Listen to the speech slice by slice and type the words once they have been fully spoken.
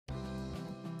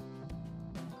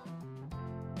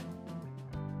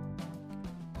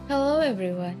Hello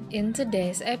everyone, in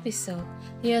today's episode,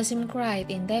 Yosim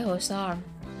cried in Taeho's arm.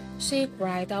 She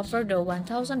cried over the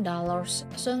 $1,000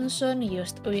 Sun Sun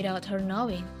used without her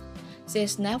knowing.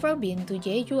 She's never been to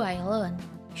Jeju Island.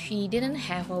 She didn't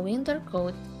have a winter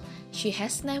coat. She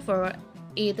has never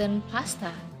eaten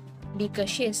pasta because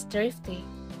she is thrifty.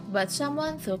 But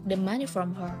someone took the money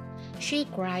from her. She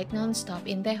cried non-stop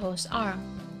in Taeho's arm.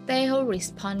 Taeho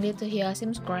responded to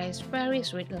Hyosim's cries very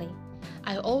sweetly.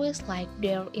 I always like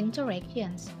their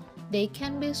interactions. They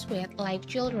can be sweet like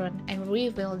children and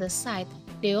reveal the side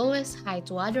they always hide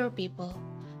to other people.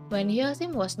 When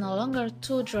Hyosim was no longer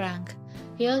too drunk,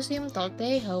 Hyosim told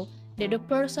Taeho that the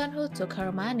person who took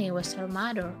her money was her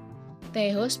mother.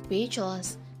 Taeho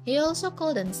speechless. He also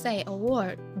couldn't say a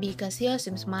word because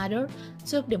Hyosim's mother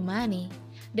took the money.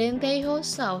 Then Taeho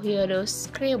saw Hyodo's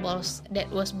scribbles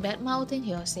that was bad-mouthing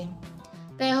Hyosim.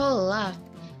 Taeho laughed.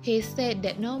 He said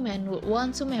that no man would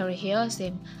want to marry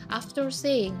Hyosim after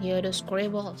seeing Hyodo's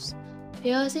scribbles.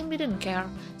 Hyosim didn't care.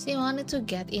 She wanted to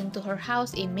get into her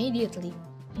house immediately.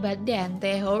 But then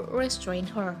Taeho restrained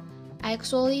her.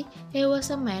 Actually, he was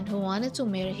a man who wanted to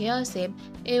marry Hyosim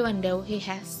even though he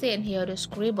had seen Hyodo's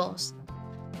scribbles.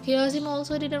 Hyosim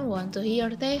also didn't want to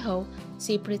hear Taeho.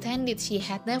 She pretended she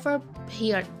had never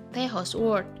heard Taeho's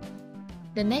word.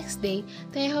 The next day,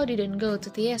 Taeho didn't go to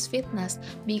TS Fitness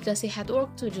because he had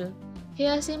work to do.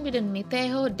 Hyosim didn't meet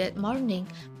Taeho that morning,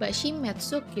 but she met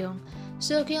Sukyoung.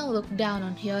 Sukyoung looked down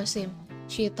on Hyosim.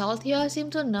 She told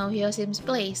Hyosim to know Hyosim's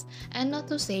place and not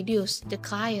to seduce the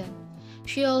client.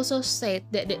 She also said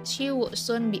that she would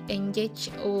soon be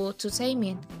engaged to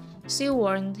Taemin. She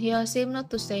warned Hyosim not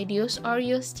to seduce or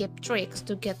use cheap tricks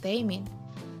to get Taemin.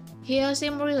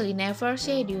 Hyosim really never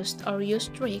seduced or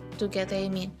used tricks to get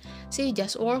Taemin. She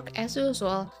just worked as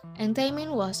usual, and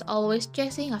Taemin was always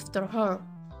chasing after her.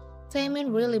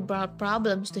 Taemin really brought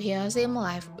problems to Hyosim's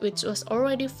life, which was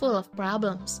already full of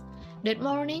problems. That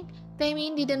morning,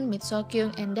 Taemin didn't meet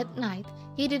Seokyoung, and that night,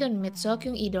 he didn't meet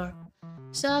Seokyoung either.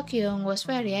 Seokyoung was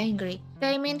very angry.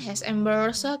 Taemin has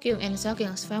embarrassed Seokyoung and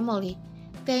Seokyoung's family.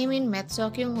 Taemin met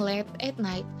Seokyoung late at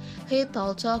night. He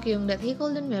told Seokyoung that he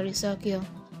couldn't marry Seokyoung.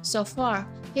 So far,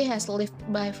 he has lived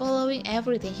by following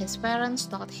everything his parents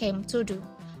taught him to do.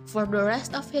 For the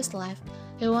rest of his life,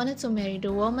 he wanted to marry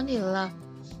the woman he loved.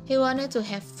 He wanted to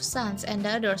have sons and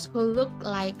daughters who looked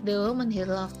like the woman he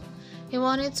loved. He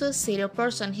wanted to see the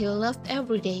person he loved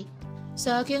every day.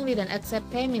 Seokyoung didn't accept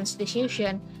Taemin's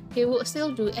decision. He would still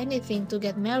do anything to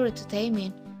get married to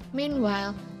Taemin.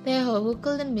 Meanwhile, Taeho, who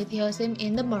couldn't meet Hyosim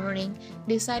in the morning,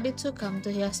 decided to come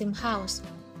to Hyosim's house.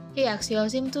 He asked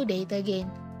Hyosim to date again.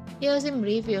 Hyosim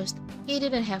refused. He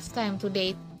didn't have time to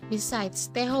date.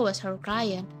 Besides, Taeho was her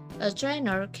client. A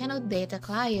trainer cannot date a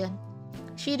client.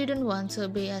 She didn't want to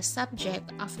be a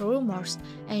subject of rumors,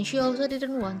 and she also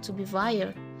didn't want to be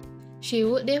fired. She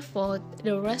would devote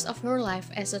the rest of her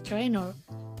life as a trainer.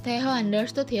 Taeho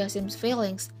understood Hyosim's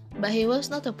feelings, but he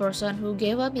was not a person who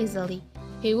gave up easily.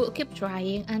 He would keep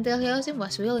trying until Hyosim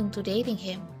was willing to dating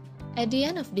him. At the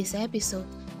end of this episode,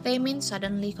 Taemin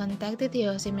suddenly contacted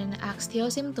Hyosim and asked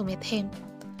Hyosim to meet him.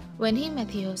 When he met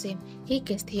Hyosim, he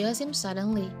kissed Hyosim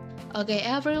suddenly. Okay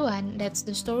everyone, that's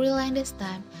the storyline this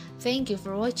time. Thank you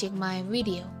for watching my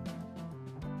video.